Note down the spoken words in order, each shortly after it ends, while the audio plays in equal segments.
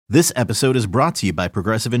This episode is brought to you by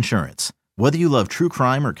Progressive Insurance. Whether you love true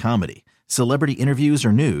crime or comedy, celebrity interviews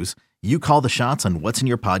or news, you call the shots on what's in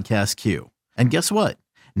your podcast queue. And guess what?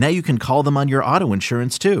 Now you can call them on your auto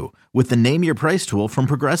insurance too with the Name Your Price tool from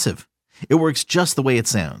Progressive. It works just the way it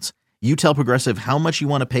sounds. You tell Progressive how much you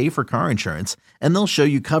want to pay for car insurance, and they'll show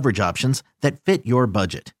you coverage options that fit your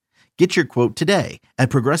budget. Get your quote today at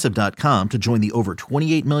Progressive.com to join the over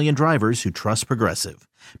 28 million drivers who trust Progressive.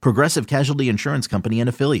 Progressive Casualty Insurance Company and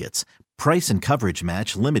Affiliates. Price and coverage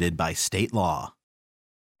match limited by state law.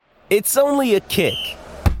 It's only a kick,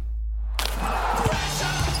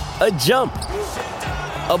 a jump,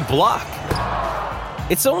 a block.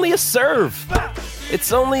 It's only a serve.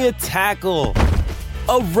 It's only a tackle,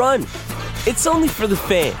 a run. It's only for the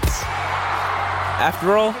fans.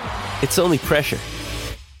 After all, it's only pressure.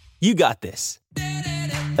 You got this.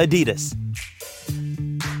 Adidas.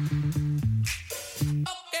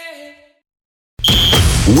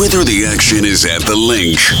 Whether the action is at the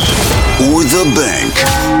Link or the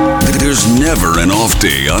bank, there's never an off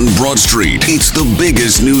day on Broad Street. It's the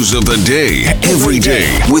biggest news of the day, every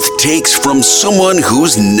day, with takes from someone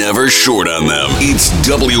who's never short on them. It's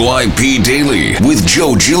WIP Daily with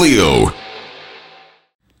Joe Giglio.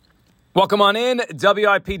 Welcome on in,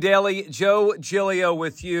 WIP Daily. Joe Giglio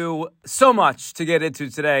with you. So much to get into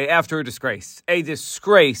today after a disgrace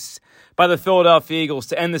by the Philadelphia Eagles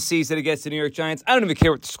to end the season against the New York Giants. I don't even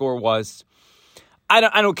care what the score was. I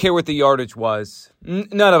don't care what the yardage was.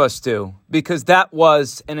 None of us do, because that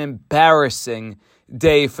was an embarrassing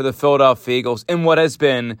day for the Philadelphia Eagles in what has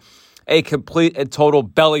been a complete and total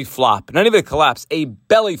belly flop. Not even a collapse, a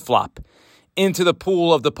belly flop into the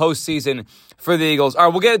pool of the postseason for the Eagles. All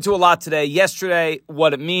right, we'll get into a lot today. Yesterday,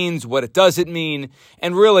 what it means, what it doesn't mean,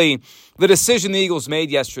 and really the decision the Eagles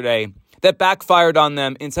made yesterday that backfired on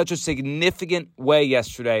them in such a significant way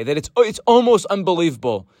yesterday that it's almost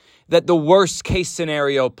unbelievable that the worst case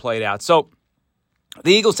scenario played out. So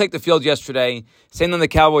the Eagles take the field yesterday, same than the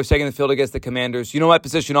Cowboys taking the field against the Commanders. You know my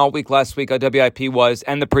position all week last week on WIP was,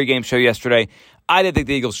 and the pregame show yesterday, I didn't think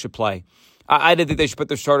the Eagles should play. I didn't think they should put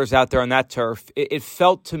their starters out there on that turf. It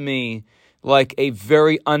felt to me like a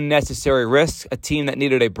very unnecessary risk, a team that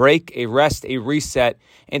needed a break, a rest, a reset,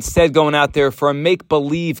 instead going out there for a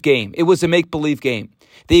make-believe game. It was a make-believe game.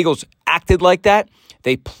 The Eagles acted like that.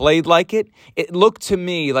 They played like it. It looked to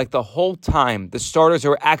me like the whole time the starters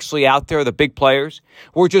were actually out there, the big players,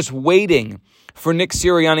 were just waiting for Nick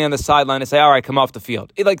Sirianni on the sideline to say, all right, come off the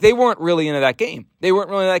field. They weren't really into that game. They weren't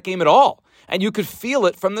really in that game at all. And you could feel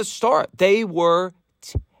it from the start. They were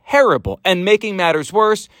terrible. And making matters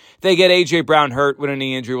worse, they get A.J. Brown hurt with a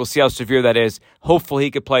knee injury. We'll see how severe that is. Hopefully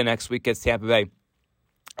he could play next week against Tampa Bay.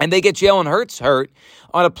 And they get Jalen Hurts hurt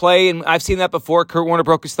on a play, and I've seen that before. Kurt Warner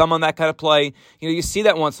broke his thumb on that kind of play. You see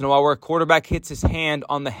that once in a while where a quarterback hits his hand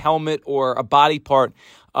on the helmet or a body part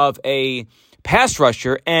of a pass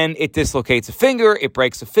rusher, and it dislocates a finger, it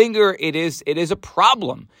breaks a finger. It is a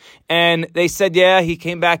problem. And they said, yeah, he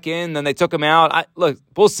came back in, then they took him out. Look,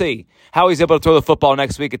 we'll see how he's able to throw the football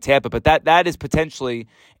next week at Tampa, but that is potentially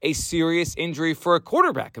a serious injury for a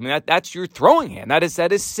quarterback. I mean, that's your throwing hand. That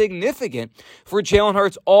is significant for Jalen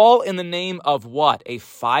Hurts, all in the name of what? A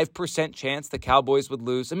 5% chance the Cowboys would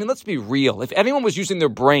lose? I mean, let's be real. If anyone was using their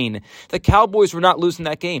brain, the Cowboys were not losing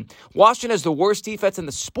that game. Washington has the worst defense in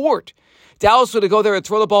the sport. Dallas would go there and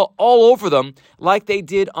throw the ball all over them like they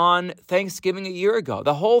did on Thanksgiving a year ago.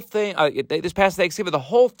 The whole thing, this past Thanksgiving, the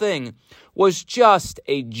whole thing was just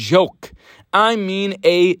a joke. I mean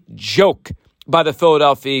a joke by the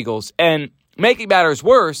Philadelphia Eagles. And making matters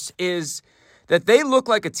worse is that they look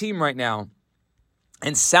like a team right now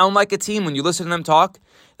and sound like a team when you listen to them talk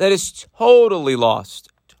that is totally lost.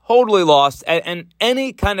 And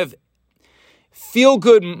any kind of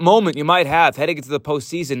feel-good moment you might have heading into the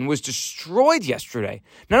postseason was destroyed yesterday.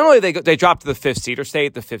 Not only they drop to the 5th seed or stay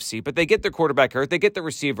at the 5th seed, but they get their quarterback hurt, they get the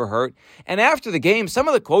receiver hurt, and after the game, some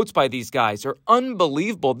of the quotes by these guys are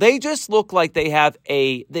unbelievable. They just look like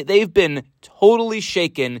they've been totally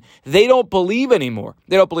shaken. They don't believe anymore.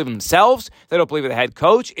 They don't believe in themselves. They don't believe in the head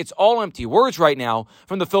coach. It's all empty words right now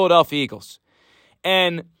from the Philadelphia Eagles.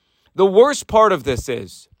 And the worst part of this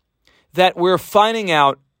is that we're finding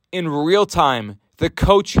out in real time, the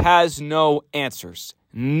coach has no answers.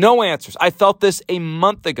 No answers. I felt this a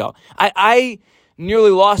month ago. I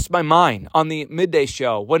nearly lost my mind on the midday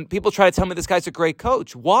show when people try to tell me this guy's a great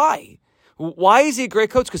coach. Why? Why is he a great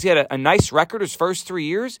coach? Because he had a nice record his first 3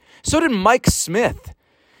 years? So did Mike Smith.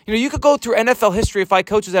 You could go through NFL history and find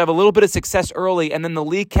coaches that have a little bit of success early and then the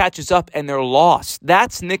league catches up and they're lost.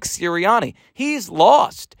 That's Nick Sirianni. He's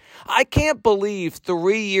lost. I can't believe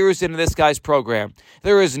 3 years into this guy's program,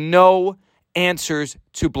 there is no answers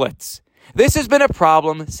to blitz. This has been a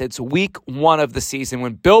problem since week 1 of the season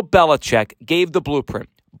when Bill Belichick gave the blueprint.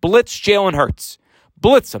 Blitz Jalen Hurts.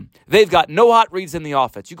 Blitz them. They've got no hot reads in the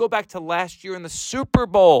offense. You go back to last year in the Super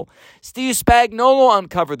Bowl. Steve Spagnuolo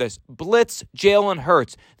uncovered this. Blitz Jalen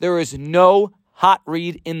Hurts. There is no hot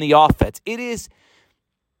read in the offense. It is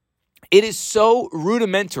so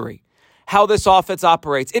rudimentary how this offense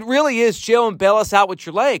operates. It really is Jalen, bail us out with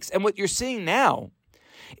your legs. And what you're seeing now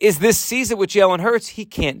is this season with Jalen Hurts, he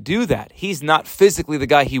can't do that. He's not physically the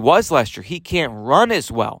guy he was last year. He can't run as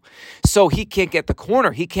well. So he can't get the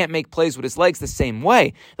corner. He can't make plays with his legs the same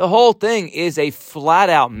way. The whole thing is a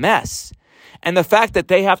flat-out mess. And the fact that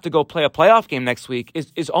they have to go play a playoff game next week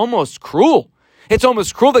is almost cruel. It's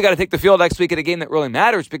almost cruel they got to take the field next week at a game that really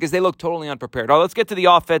matters because they look totally unprepared. All right, let's get to the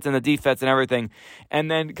offense and the defense and everything and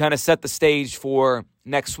then kind of set the stage for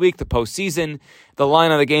next week, the postseason, the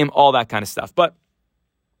line of the game, all that kind of stuff. But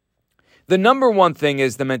the number one thing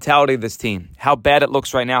is the mentality of this team, how bad it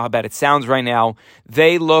looks right now, how bad it sounds right now.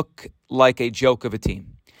 They look like a joke of a team.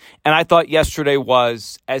 And I thought yesterday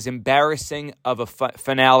was as embarrassing of a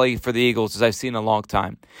finale for the Eagles as I've seen in a long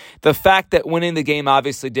time. The fact that winning the game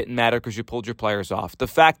obviously didn't matter because you pulled your players off. The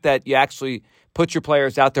fact that you actually put your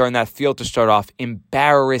players out there on that field to start off,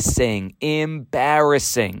 embarrassing. You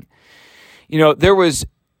know, there was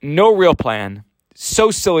no real plan.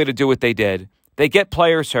 So silly to do what they did. They get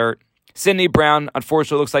players hurt. Sidney Brown,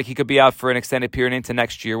 unfortunately, looks like he could be out for an extended period into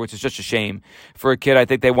next year, which is just a shame for a kid. I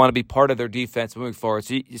think they want to be part of their defense moving forward.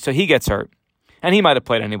 So he gets hurt. And he might have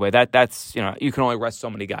played anyway. That's, you know, you can only rest so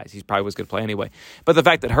many guys. He probably was going to play anyway. But the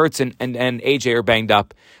fact that Hurts and AJ are banged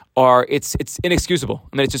up it's inexcusable.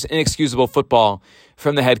 I mean, it's just inexcusable football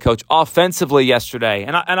from the head coach. Offensively yesterday,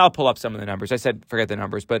 and I'll pull up some of the numbers. I said forget the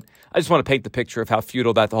numbers, but I just want to paint the picture of how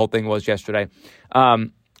futile the whole thing was yesterday.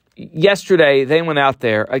 Yesterday, they went out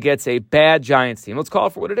there against a bad Giants team. Let's call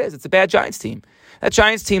it for what it is. It's a bad Giants team. That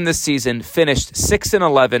Giants team this season finished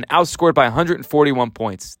 6-11, outscored by 141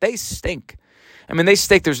 points. They stink. I mean, they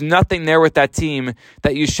stink. There's nothing there with that team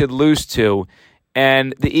that you should lose to.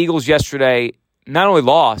 And the Eagles yesterday not only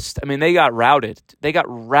lost, I mean, they got routed. They got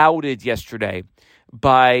routed yesterday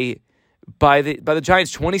by the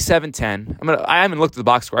Giants 27-10. I haven't looked at the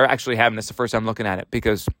box score. I actually haven't. It's the first time I'm looking at it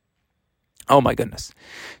because oh, my goodness.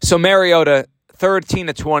 So Mariota,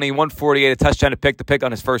 13-20, 148, a touchdown to pick the pick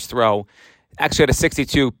on his first throw. Actually had a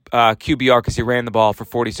 62 QBR because he ran the ball for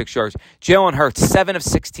 46 yards. Jalen Hurts, 7 of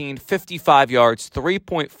 16, 55 yards,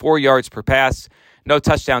 3.4 yards per pass. No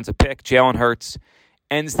touchdowns, a pick. Jalen Hurts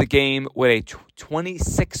ends the game with a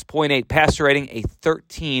 26.8 passer rating, a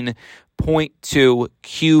 13.2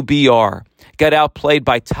 QBR. Got outplayed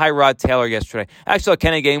by Tyrod Taylor yesterday. Actually,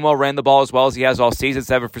 Kenny Gainwell ran the ball as well as he has all season,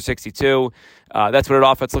 7 for 62. That's what an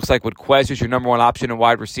offense looks like with Quez, who's your number one option and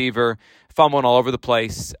wide receiver, fumbling all over the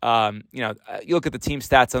place. You look at the team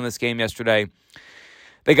stats on this game yesterday.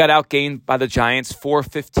 They got outgained by the Giants,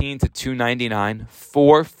 415 to 299.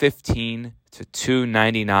 415 to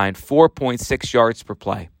 299. 4.6 yards per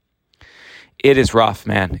play. It is rough,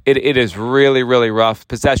 man. It is really, really rough.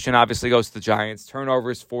 Possession obviously goes to the Giants.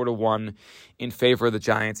 Turnovers 4-1 in favor of the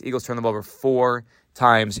Giants. Eagles turned them over 4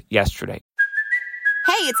 times yesterday.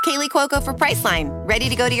 Hey, it's Kaylee Cuoco for Priceline. Ready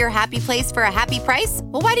to go to your happy place for a happy price?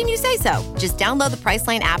 Well, why didn't you say so? Just download the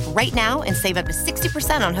Priceline app right now and save up to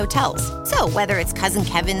 60% on hotels. So whether it's Cousin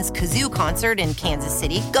Kevin's Kazoo Concert in Kansas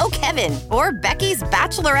City, go Kevin, or Becky's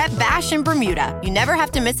Bachelorette Bash in Bermuda, you never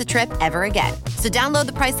have to miss a trip ever again. So download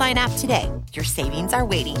the Priceline app today. Your savings are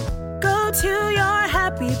waiting. Go to your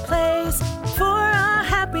happy place for a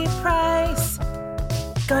happy price.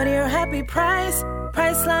 Go to your happy price,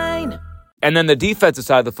 Priceline. And then the defensive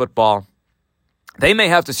side of the football, they may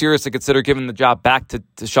have to seriously consider giving the job back to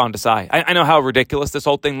Sean Desai. I know how ridiculous this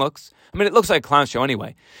whole thing looks. I mean, it looks like a clown show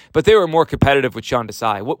anyway. But they were more competitive with Sean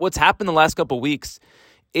Desai. What's happened the last couple of weeks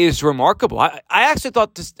is remarkable. I actually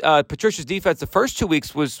thought Patricia's defense the first 2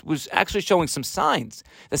 weeks was actually showing some signs.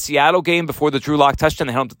 The Seattle game before the Drew Lock touchdown,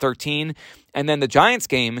 they held them to 13. And then the Giants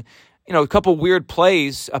game, a couple weird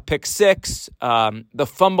plays, a pick six, the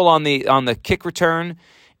fumble on the kick return,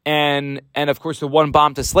 and of course the one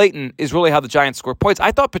bomb to Slayton is really how the Giants score points.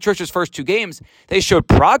 I thought Patricia's first 2 games, they showed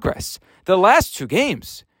progress. The last 2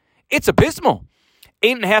 games, it's abysmal.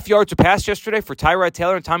 8.5 yards a pass yesterday for Tyrod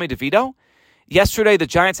Taylor and Tommy DeVito. Yesterday, the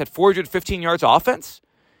Giants had 415 yards of offense.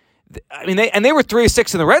 I mean, they were 3 of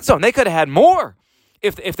 6 in the red zone. They could have had more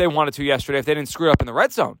if they wanted to yesterday, if they didn't screw up in the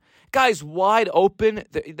red zone. Guys wide open.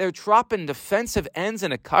 They're dropping defensive ends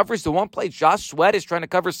in a coverage. The one play, Josh Sweat is trying to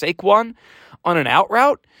cover Saquon on an out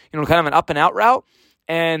route, kind of an up and out route.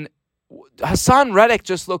 And Hassan Reddick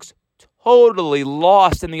just looks totally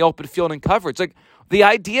lost in the open field and coverage. Like the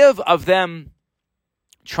idea of them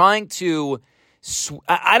trying to,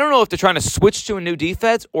 I don't know if they're trying to switch to a new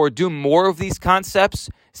defense or do more of these concepts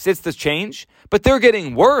since the change, but they're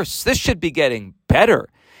getting worse. This should be getting better.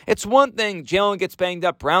 It's one thing, Jalen gets banged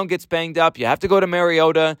up, Brown gets banged up, you have to go to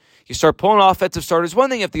Mariota, you start pulling offensive starters. One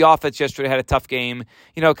thing if the offense yesterday had a tough game,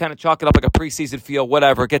 kind of chalk it up like a preseason feel,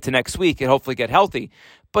 whatever, get to next week and hopefully get healthy.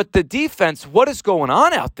 But the defense, what is going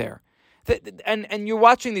on out there? And you're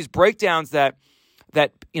watching these breakdowns that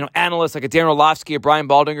analysts like a Dan Orlovsky or Brian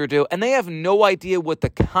Baldinger do, and they have no idea what the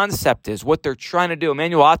concept is, what they're trying to do.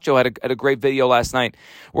 Emmanuel Acho had a great video last night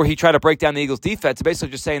where he tried to break down the Eagles' defense,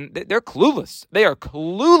 basically just saying they're clueless. They are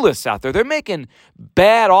clueless out there. They're making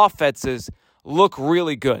bad offenses look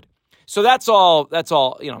really good. So that's all,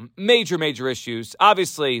 major issues.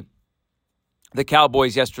 Obviously, the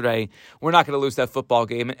Cowboys yesterday, we're not going to lose that football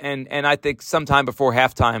game. And I think sometime before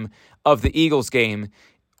halftime of the Eagles game,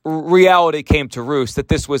 reality came to roost that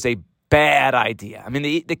this was a bad idea. I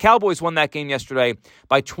mean, the Cowboys won that game yesterday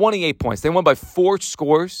by 28 points. They won by 4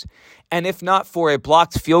 scores. And if not for a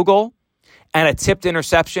blocked field goal and a tipped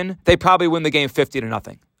interception, they probably win the game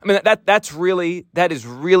 50-0. I mean, that is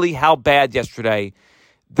really how bad yesterday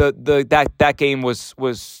that game was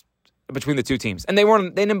between the two teams. And they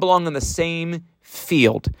didn't belong on the same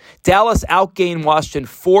field. Dallas outgained Washington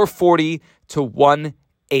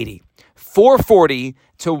 440-180.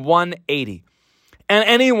 440-180. And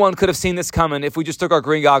anyone could have seen this coming if we just took our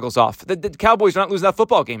green goggles off. The Cowboys are not losing that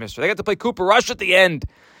football game yesterday. They got to play Cooper Rush at the end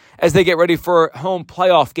as they get ready for home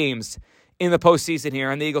playoff games in the postseason here.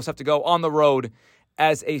 And the Eagles have to go on the road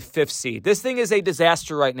as a 5th seed. This thing is a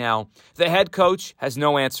disaster right now. The head coach has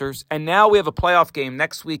no answers. And now we have a playoff game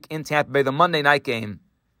next week in Tampa Bay, the Monday night game.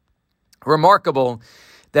 Remarkable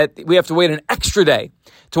that we have to wait an extra day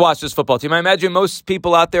to watch this football team. I imagine most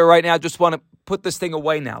people out there right now just want to put this thing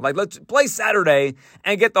away now. Like, let's play Saturday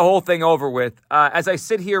and get the whole thing over with. As I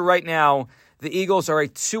sit here right now, the Eagles are a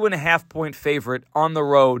 2.5-point favorite on the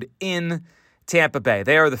road in Tampa Bay.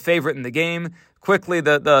 They are the favorite in the game. Quickly,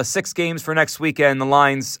 the 6 games for next weekend, the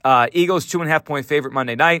lines, Eagles 2.5-point favorite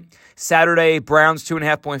Monday night. Saturday, Browns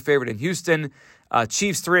 2.5-point favorite in Houston.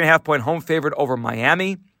 Chiefs 3.5-point home favorite over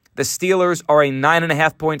Miami. The Steelers are a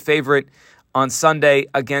 9.5-point favorite on Sunday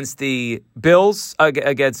against the Bills.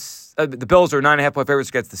 The Bills are 9.5-point favorites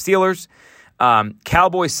against the Steelers.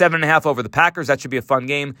 Cowboys 7.5 over the Packers. That should be a fun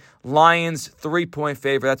game. Lions 3-point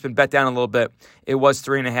favorite. That's been bet down a little bit. It was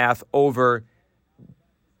 3.5 over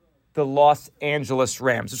the Los Angeles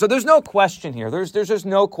Rams. So there's no question here. There's just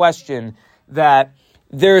no question that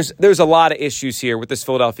there's a lot of issues here with this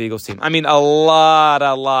Philadelphia Eagles team. I mean, a lot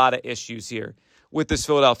of issues here with this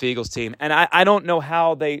Philadelphia Eagles team. And I don't know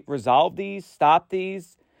how they resolve these, stop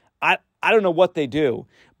these. I don't know what they do.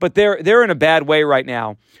 But they're in a bad way right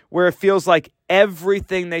now where it feels like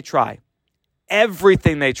everything they try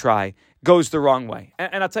goes the wrong way.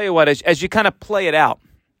 And I'll tell you what, as you kind of play it out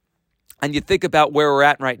and you think about where we're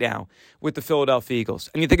at right now with the Philadelphia Eagles,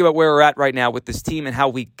 and you think about where we're at right now with this team and how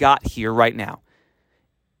we got here right now,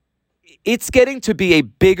 it's getting to be a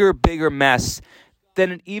bigger mess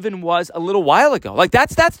than it even was a little while ago. Like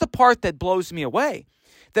that's the part that blows me away,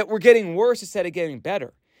 that we're getting worse instead of getting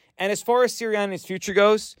better. And as far as Sirianni's future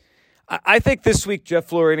goes, I think this week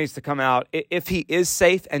Jeff Lurie needs to come out, if he is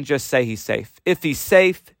safe, and just say he's safe. If he's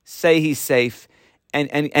safe, say he's safe, and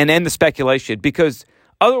end the speculation. Because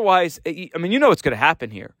otherwise, I mean, you know what's going to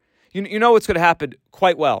happen here. You know what's going to happen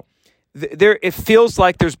quite well. It feels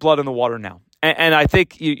like there's blood in the water now. And I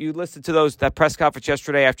think you listened to that press conference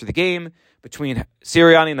yesterday after the game between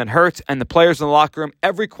Sirianni and then Hurts and the players in the locker room.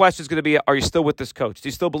 Every question is going to be, are you still with this coach? Do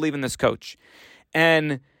you still believe in this coach?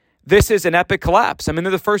 And this is an epic collapse. I mean,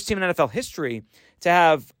 they're the first team in NFL history to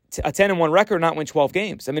have a 10-1 record and not win 12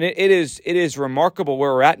 games. I mean, it is remarkable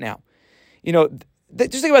where we're at now. You know,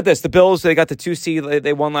 just think about this. The Bills, they got the 2 seed.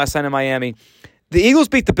 They won last night in Miami. The Eagles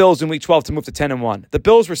beat the Bills in Week 12 to move to 10-1. The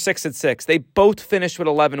Bills were 6-6. They both finished with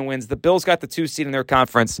 11 wins. The Bills got the 2 seed in their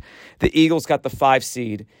conference. The Eagles got the 5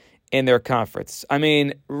 seed in their conference. I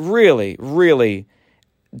mean, really,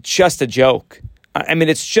 just a joke. I mean,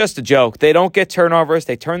 it's just a joke. They don't get turnovers.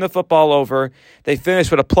 They turn the football over. They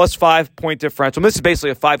finish with a plus 5 point differential. This is basically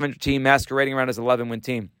a 500 team masquerading around as an 11-win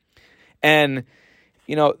team. And,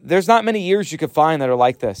 you know, there's not many years you could find that are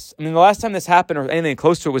like this. I mean, the last time this happened or anything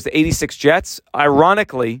close to it was the 86 Jets.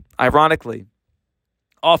 Ironically,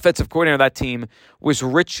 offensive coordinator of that team was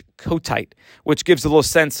Rich Kotite, which gives a little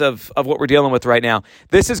sense of what we're dealing with right now.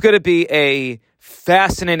 This is going to be a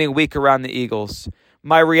fascinating week around the Eagles.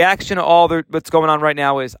 My reaction to all what's going on right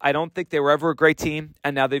now is I don't think they were ever a great team,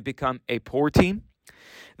 and now they've become a poor team.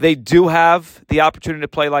 They do have the opportunity to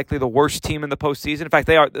play likely the worst team in the postseason. In fact,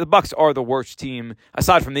 the Bucs are the worst team,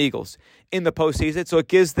 aside from the Eagles, in the postseason. So it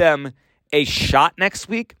gives them a shot next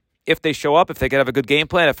week if they show up, if they could have a good game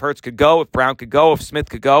plan, if Hurts could go, if Brown could go, if Smith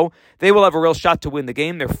could go. They will have a real shot to win the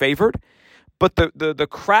game. They're favored. But the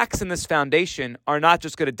cracks in this foundation are not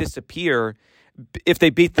just going to disappear if they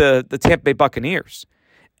beat the Tampa Bay Buccaneers.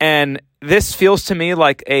 And this feels to me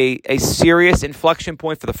like a serious inflection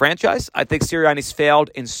point for the franchise. I think Sirianni's failed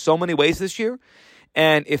in so many ways this year.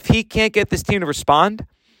 And if he can't get this team to respond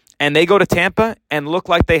and they go to Tampa and look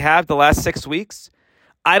like they have the last 6 weeks,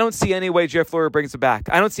 I don't see any way Jeff Lurie brings it back.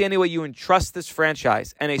 I don't see any way you entrust this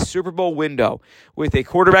franchise and a Super Bowl window with a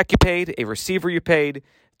quarterback you paid, a receiver you paid,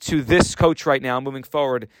 to this coach right now moving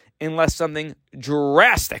forward unless something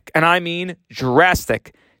drastic, and I mean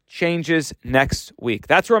drastic, changes next week.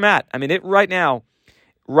 That's where I'm at. I mean, right now,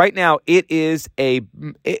 it's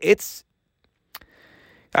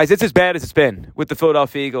as bad as it's been with the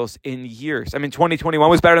Philadelphia Eagles in years. I mean, 2021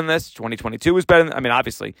 was better than this. 2022 was better than,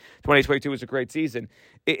 obviously, 2022 was a great season.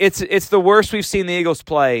 It's the worst we've seen the Eagles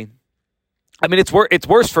play. I mean, it's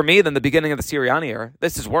worse for me than the beginning of the Sirianni era.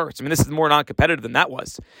 This is worse. I mean, this is more non-competitive than that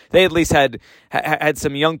was. They at least had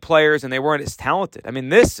some young players, and they weren't as talented. I mean,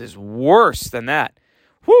 this is worse than that.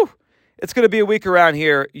 Whew. It's going to be a week around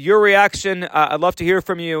here. Your reaction, I'd love to hear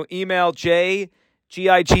from you. Email JGIGLIO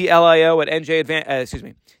at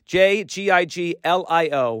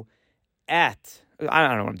JGIGLIO at, I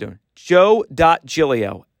don't know what I'm doing,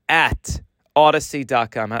 joe.giglio at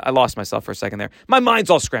Odyssey.com. I lost myself for a second there. My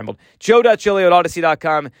mind's all scrambled. Joe.giglio at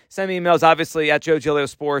Odyssey.com. Send me emails, obviously, at Joe Giglio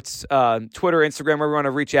Sports, Twitter, Instagram, wherever you want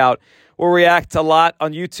to reach out. We'll react a lot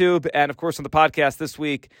on YouTube and, of course, on the podcast this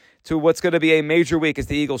week to what's going to be a major week as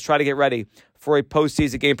the Eagles try to get ready for a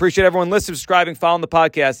postseason game. Appreciate everyone listening, subscribing, following the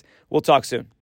podcast. We'll talk soon.